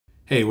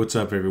Hey, what's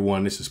up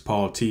everyone? This is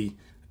Paul T.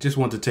 Just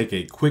want to take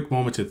a quick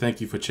moment to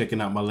thank you for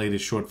checking out my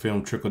latest short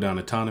film, Trickle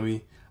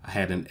Autonomy. I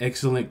had an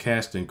excellent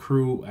cast and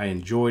crew. I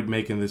enjoyed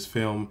making this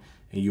film,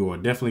 and you are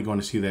definitely going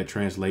to see that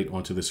translate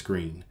onto the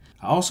screen.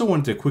 I also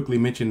wanted to quickly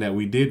mention that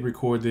we did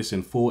record this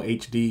in full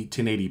HD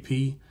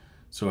 1080p.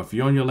 So if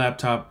you're on your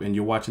laptop and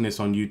you're watching this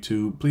on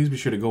YouTube, please be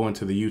sure to go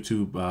into the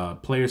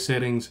YouTube player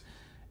settings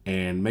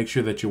and make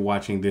sure that you're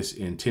watching this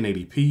in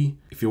 1080p.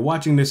 If you're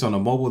watching this on a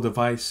mobile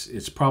device,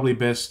 it's probably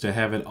best to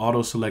have it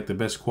auto select the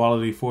best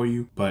quality for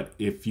you. But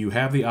if you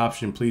have the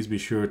option, please be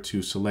sure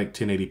to select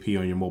 1080p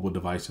on your mobile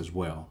device as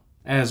well.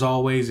 As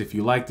always, if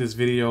you like this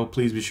video,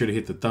 please be sure to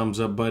hit the thumbs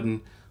up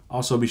button.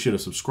 Also be sure to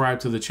subscribe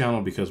to the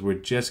channel because we're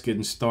just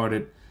getting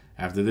started.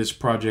 After this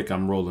project,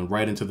 I'm rolling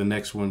right into the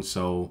next one.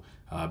 So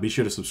be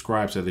sure to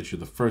subscribe so that you're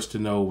the first to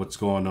know what's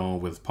going on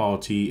with Paul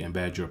T and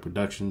Bad Joy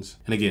Productions.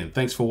 And again,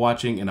 thanks for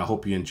watching, and I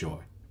hope you enjoy.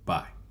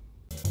 Bye.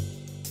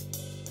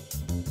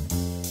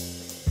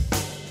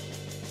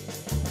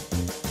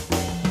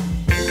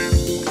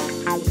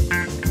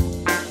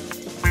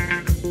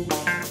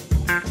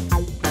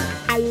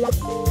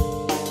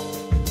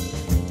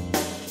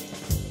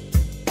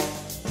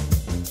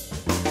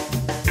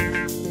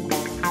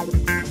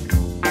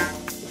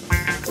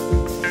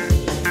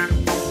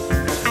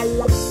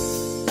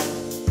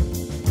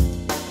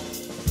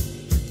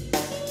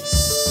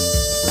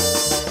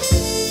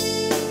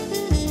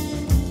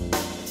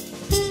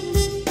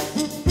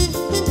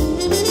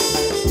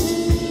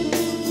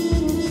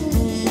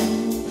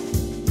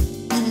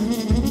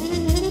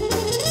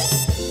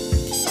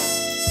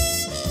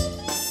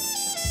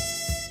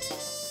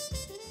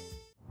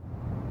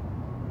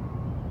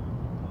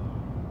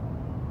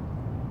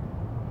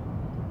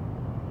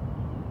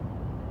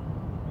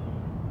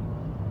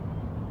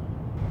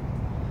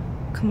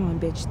 Come on,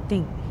 bitch,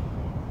 think.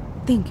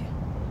 Think.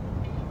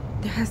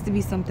 There has to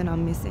be something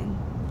I'm missing.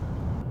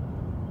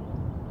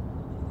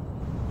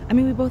 I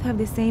mean, we both have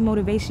the same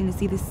motivation to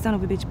see this son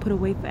of a bitch put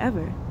away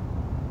forever,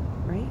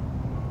 right?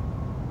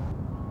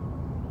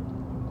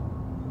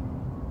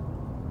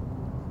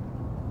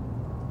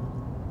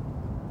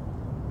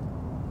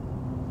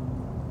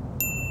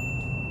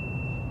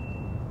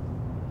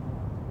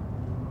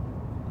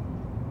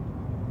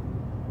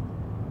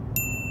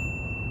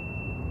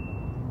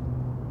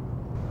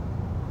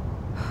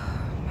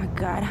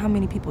 God, how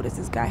many people does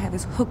this guy have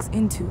his hooks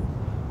into?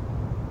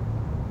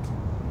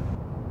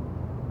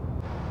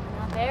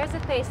 Now there's a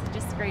face that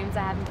just screams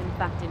I haven't been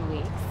fucked in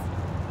weeks.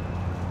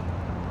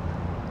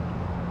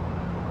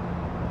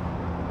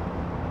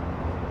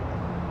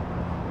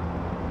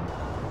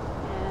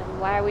 And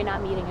why are we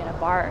not meeting at a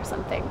bar or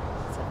something?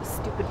 It's like a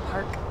stupid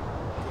park.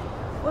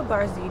 What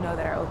bars do you know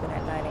that are open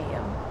at 9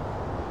 a.m.?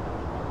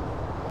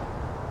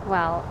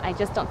 Well, I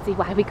just don't see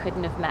why we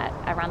couldn't have met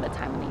around the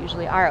time when they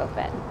usually are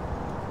open.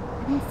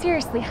 I mean,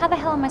 seriously, how the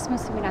hell am I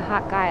supposed to meet a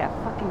hot guy at a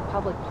fucking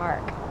public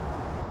park?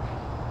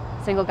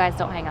 Single guys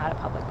don't hang out at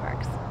public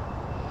parks.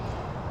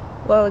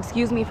 Well,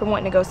 excuse me for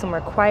wanting to go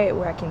somewhere quiet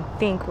where I can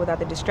think without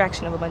the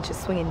distraction of a bunch of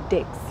swinging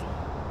dicks.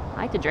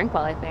 I like to drink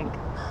while I think.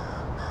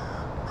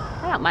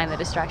 I don't mind the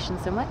distraction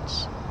so much.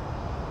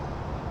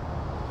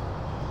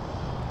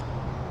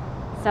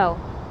 So,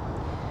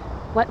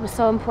 what was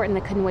so important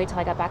that couldn't wait till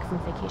I got back from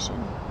vacation?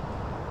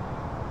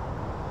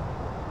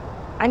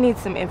 I need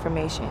some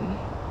information.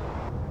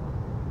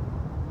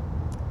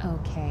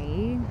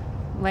 Okay,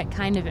 what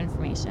kind of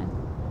information?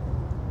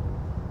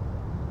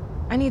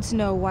 I need to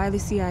know why the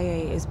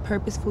CIA is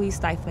purposefully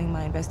stifling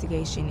my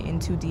investigation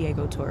into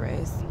Diego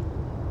Torres.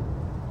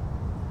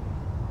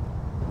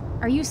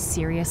 Are you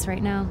serious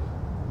right now?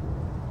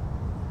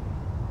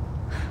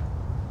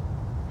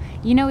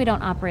 You know we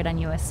don't operate on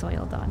U.S.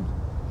 soil, Dawn.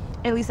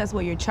 At least that's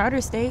what your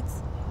charter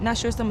states. Not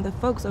sure some of the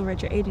folks over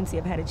at your agency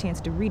have had a chance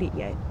to read it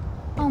yet.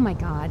 Oh my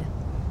God.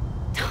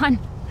 Dawn,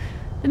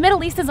 the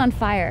Middle East is on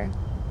fire.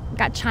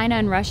 Got China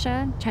and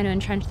Russia trying to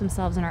entrench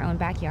themselves in our own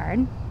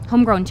backyard.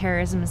 Homegrown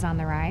terrorism is on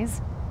the rise.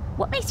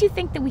 What makes you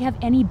think that we have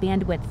any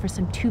bandwidth for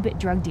some two-bit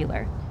drug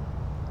dealer?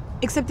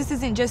 Except this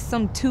isn't just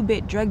some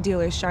two-bit drug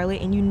dealer,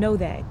 Charlotte, and you know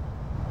that.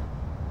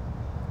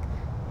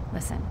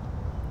 Listen,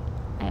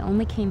 I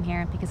only came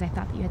here because I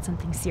thought that you had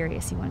something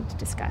serious you wanted to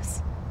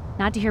discuss.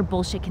 Not to hear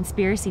bullshit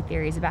conspiracy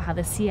theories about how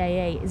the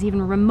CIA is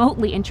even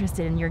remotely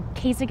interested in your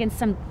case against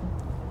some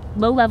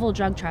low-level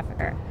drug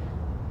trafficker.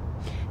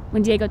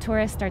 When Diego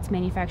Torres starts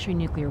manufacturing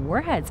nuclear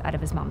warheads out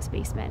of his mom's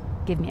basement,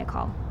 give me a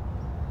call.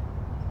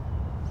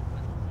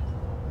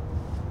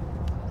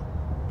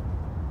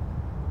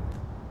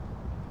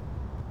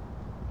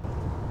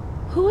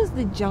 Who is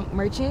the junk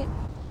merchant?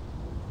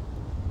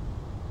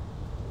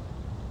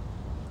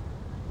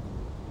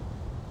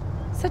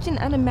 Such an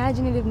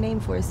unimaginative name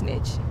for a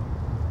snitch.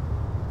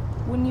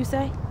 Wouldn't you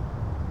say?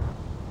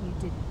 You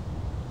didn't.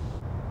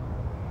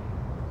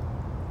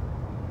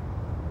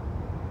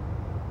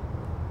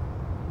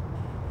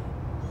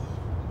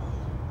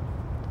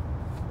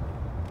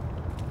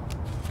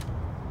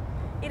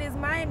 It is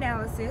my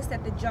analysis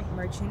that the junk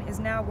merchant is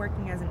now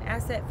working as an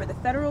asset for the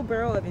Federal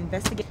Bureau of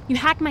Investigation. You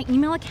hacked my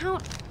email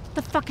account?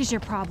 What the fuck is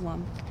your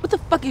problem? What the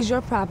fuck is your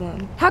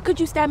problem? How could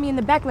you stab me in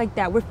the back like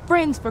that? We're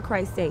friends, for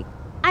Christ's sake.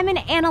 I'm an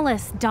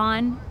analyst,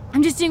 Dawn.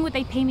 I'm just doing what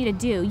they pay me to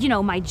do. You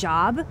know, my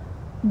job.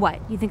 What,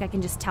 you think I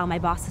can just tell my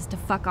bosses to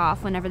fuck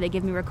off whenever they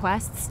give me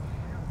requests?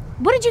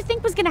 What did you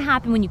think was gonna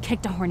happen when you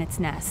kicked a hornet's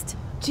nest?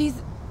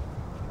 Jeez.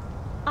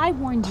 I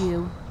warned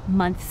you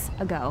months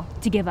ago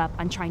to give up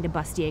on trying to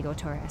bust Diego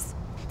Torres.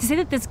 To say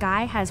that this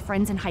guy has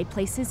friends in high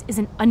places is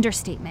an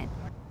understatement.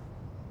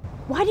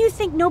 Why do you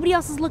think nobody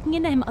else is looking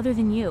into him other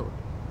than you?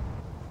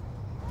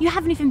 You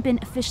haven't even been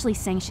officially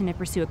sanctioned to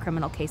pursue a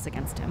criminal case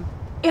against him.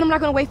 And I'm not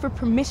gonna wait for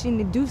permission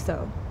to do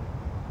so.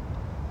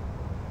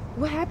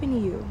 What happened to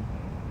you?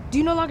 Do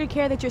you no longer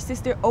care that your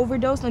sister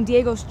overdosed on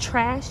Diego's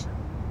trash?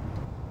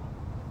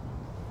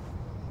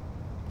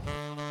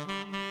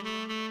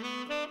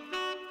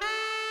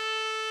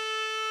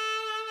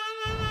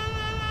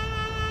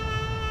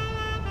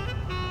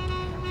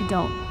 I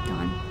don't,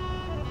 Dawn.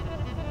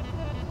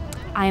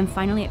 I am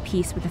finally at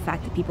peace with the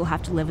fact that people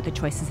have to live with the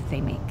choices that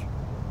they make.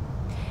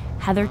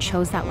 Heather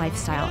chose that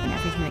lifestyle and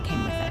everything that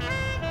came with it.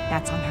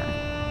 That's on her.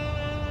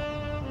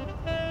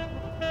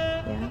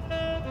 Yeah?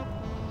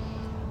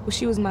 Well,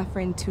 she was my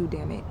friend too,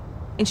 damn it.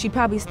 And she'd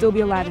probably still be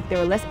alive if there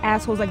were less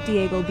assholes like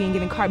Diego being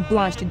given carte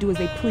blanche to do as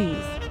they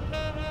please.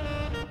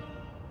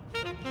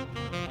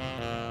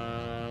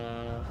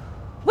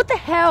 What the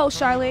hell,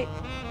 Charlotte?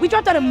 We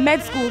dropped out of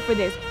med school for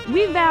this.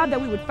 We vowed that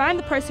we would find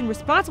the person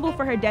responsible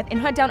for her death and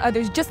hunt down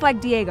others just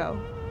like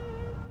Diego.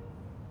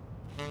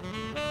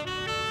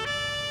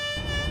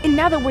 And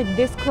now that we're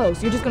this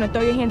close, you're just gonna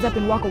throw your hands up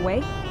and walk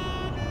away?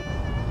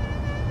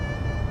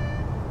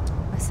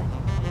 Listen,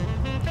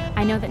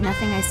 I know that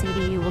nothing I say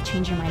to you will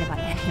change your mind about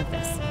any of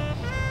this.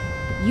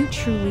 But you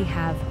truly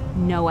have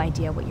no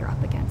idea what you're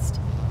up against.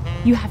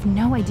 You have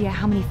no idea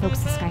how many folks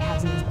this guy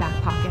has in his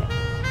back pocket.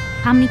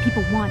 How many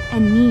people want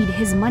and need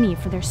his money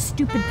for their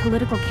stupid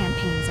political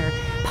campaigns or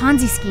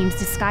Ponzi schemes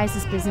disguised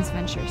as business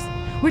ventures.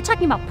 We're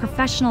talking about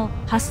professional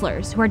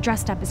hustlers who are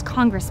dressed up as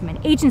congressmen,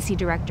 agency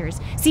directors,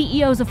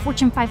 CEOs of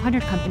Fortune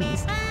 500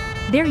 companies.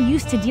 They're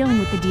used to dealing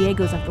with the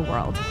Diegos of the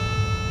world.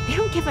 They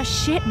don't give a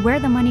shit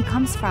where the money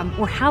comes from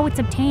or how it's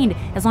obtained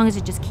as long as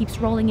it just keeps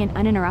rolling in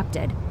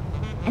uninterrupted.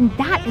 And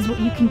that is what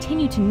you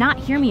continue to not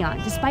hear me on,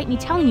 despite me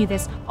telling you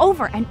this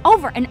over and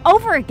over and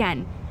over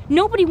again.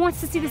 Nobody wants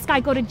to see this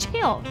guy go to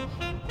jail.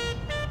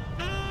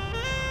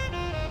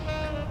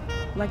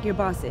 Like your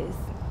bosses.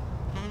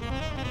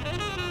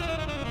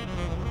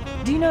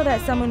 Do you know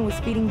that someone was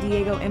feeding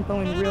Diego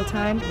info in real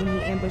time when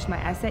he ambushed my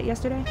asset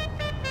yesterday?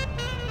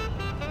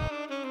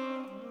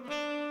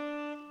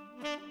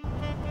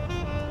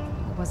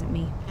 It wasn't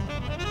me.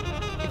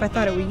 If I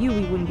thought it were you,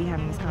 we wouldn't be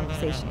having this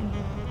conversation.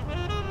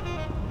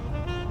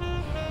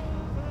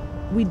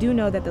 We do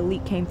know that the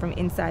leak came from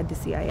inside the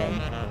CIA.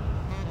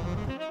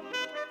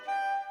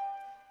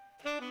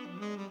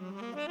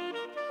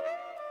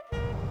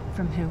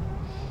 From who?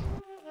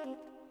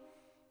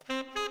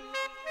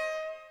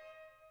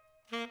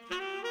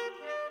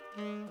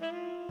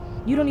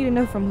 You don't need to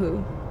know from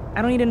who.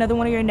 I don't need another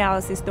one of your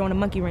analysis throwing a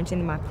monkey wrench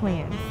into my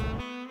plans.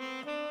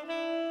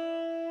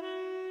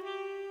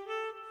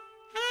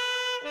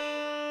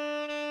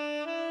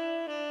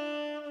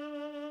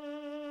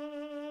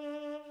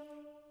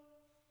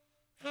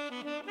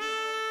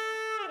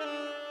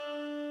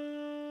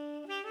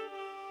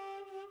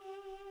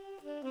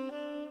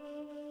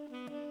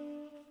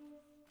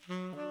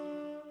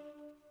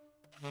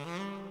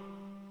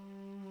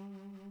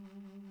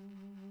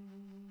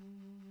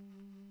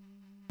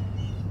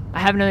 I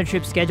have another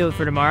trip scheduled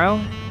for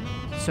tomorrow,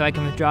 so I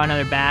can withdraw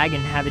another bag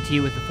and have it to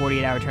you with a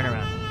 48-hour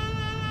turnaround.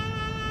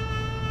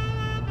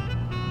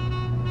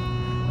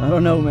 I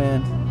don't know,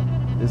 man.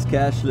 This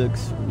cash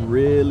looks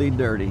really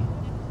dirty.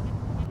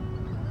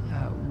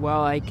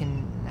 Well, I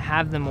can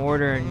have them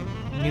order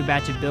a new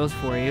batch of bills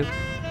for you,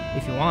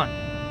 if you want.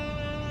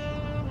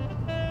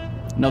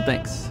 No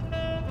thanks.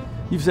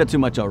 You've said too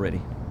much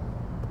already.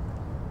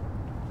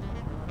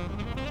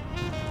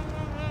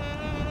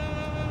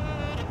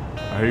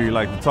 I hear you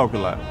like to talk a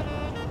lot.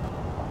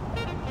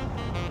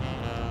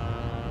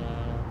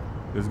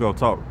 Let's go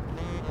talk.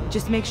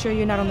 Just make sure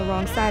you're not on the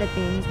wrong side of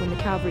things when the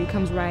cavalry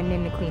comes riding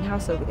in to clean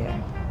house over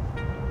there.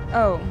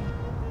 Oh,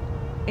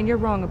 and you're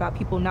wrong about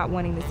people not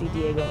wanting to see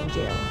Diego in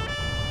jail.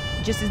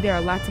 Just as there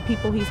are lots of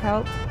people he's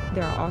helped,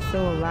 there are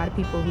also a lot of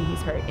people who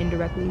he's hurt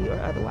indirectly or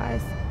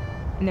otherwise.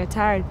 And they're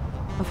tired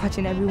of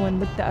watching everyone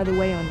look the other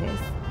way on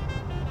this.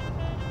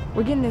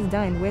 We're getting this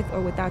done with or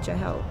without your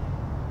help.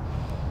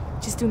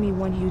 Just do me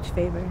one huge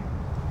favor.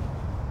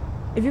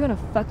 If you're gonna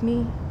fuck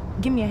me,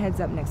 give me a heads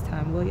up next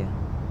time, will ya?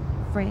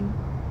 Friend.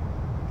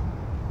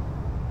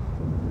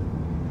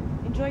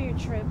 Enjoy your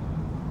trip.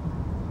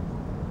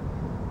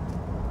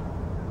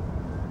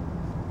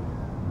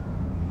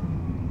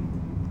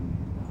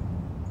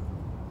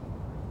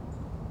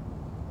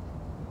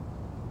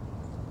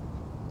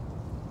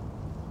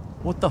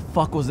 What the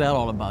fuck was that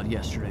all about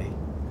yesterday?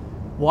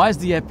 Why is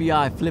the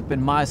F.B.I.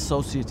 flipping my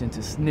associates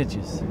into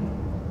snitches?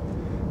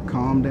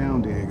 Calm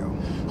down, Diego.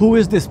 Who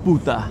is this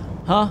puta,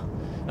 huh?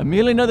 A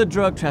million other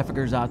drug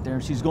traffickers out there,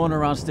 and she's going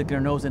around sticking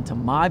her nose into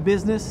my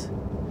business?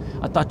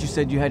 I thought you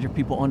said you had your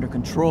people under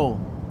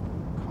control.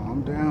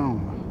 Calm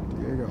down,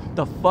 Diego.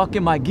 The fuck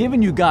am I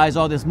giving you guys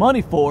all this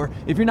money for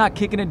if you're not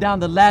kicking it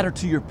down the ladder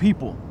to your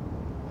people?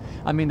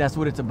 I mean, that's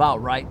what it's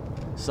about, right?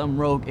 Some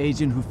rogue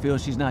agent who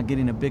feels she's not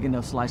getting a big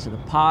enough slice of the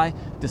pie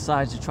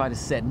decides to try to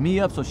set me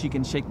up so she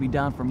can shake me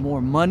down for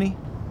more money.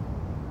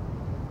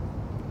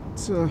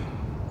 It's a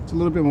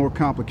little bit more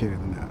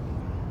complicated than that.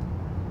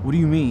 What do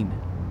you mean?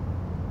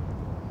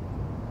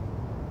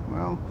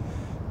 Well,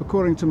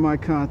 according to my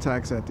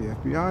contacts at the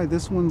FBI,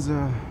 this one's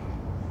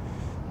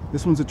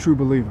a true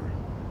believer.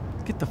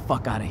 Get the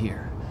fuck out of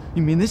here.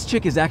 You mean this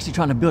chick is actually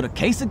trying to build a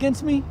case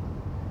against me?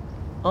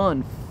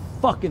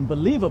 Unfucking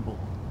believable.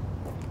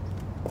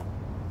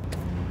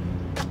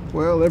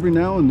 Well, every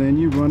now and then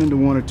you run into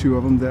one or two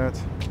of them that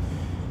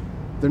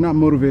they're not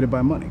motivated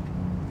by money.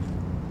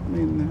 I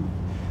mean,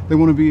 they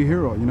want to be a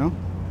hero, you know?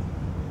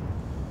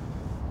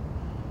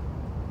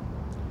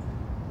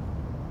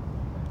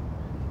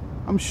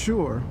 I'm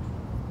sure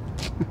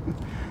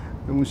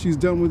that when she's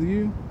done with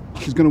you,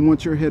 she's gonna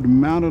want your head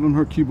mounted on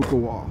her cubicle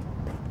wall.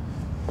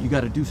 You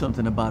gotta do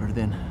something about her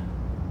then.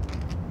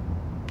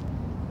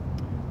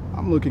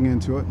 I'm looking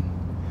into it.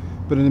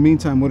 But in the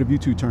meantime, what have you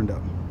two turned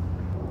up?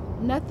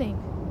 Nothing.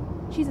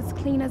 She's as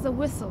clean as a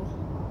whistle.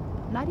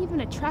 Not even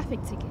a traffic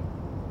ticket.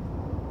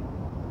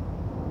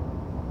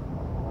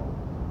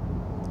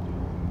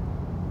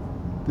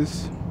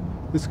 This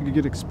could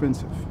get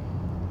expensive.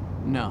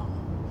 No.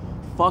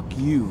 Fuck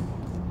you.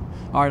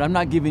 Alright, I'm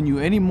not giving you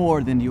any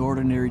more than the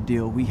ordinary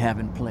deal we have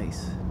in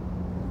place.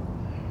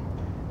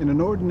 In an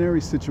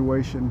ordinary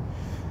situation,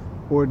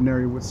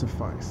 ordinary would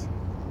suffice.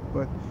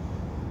 But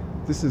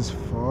this is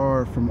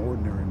far from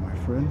ordinary, my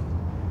friend.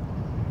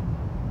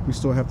 We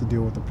still have to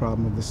deal with the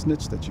problem of the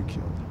snitch that you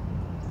killed.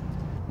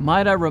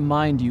 Might I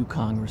remind you,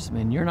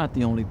 Congressman, you're not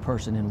the only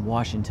person in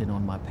Washington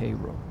on my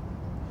payroll.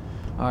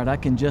 Alright, I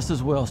can just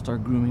as well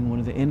start grooming one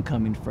of the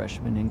incoming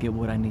freshmen and get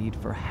what I need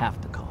for half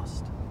the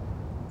cost.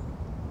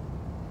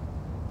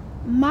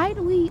 Might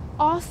we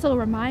also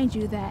remind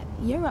you that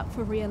you're up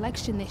for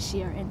re-election this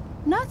year and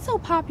not so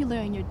popular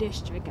in your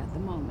district at the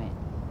moment.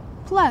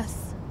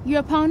 Plus, your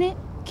opponent,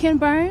 Ken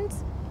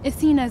Burns, is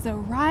seen as a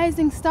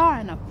rising star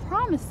and a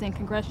promising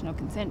congressional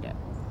contender.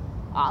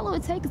 All it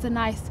would take is a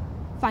nice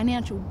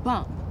financial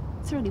bump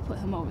to really put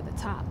him over the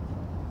top.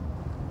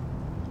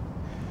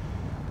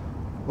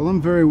 Well,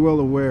 I'm very well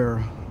aware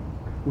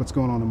what's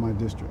going on in my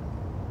district.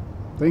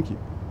 Thank you.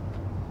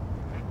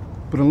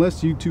 But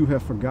unless you two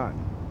have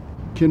forgotten,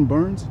 Ken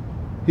Burns,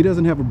 he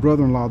doesn't have a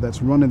brother-in-law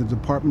that's running the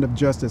Department of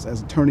Justice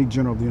as Attorney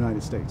General of the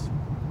United States.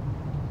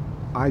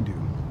 I do.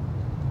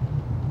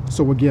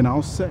 So again,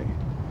 I'll say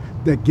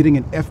that getting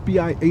an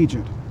FBI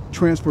agent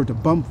transferred to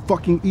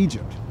bum-fucking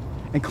Egypt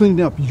and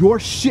cleaning up your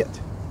shit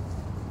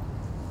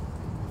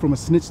from a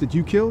snitch that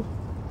you killed,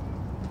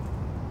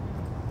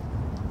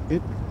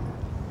 it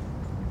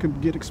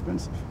could get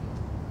expensive.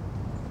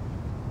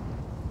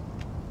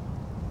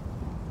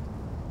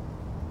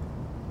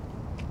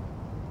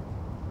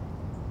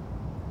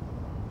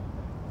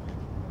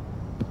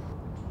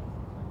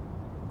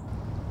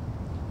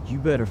 You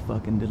better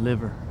fucking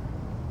deliver.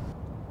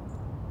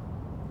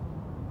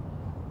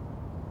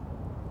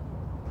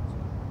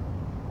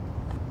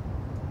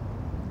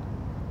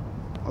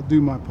 I'll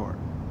do my part.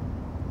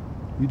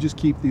 You just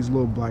keep these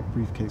little black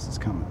briefcases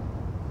coming.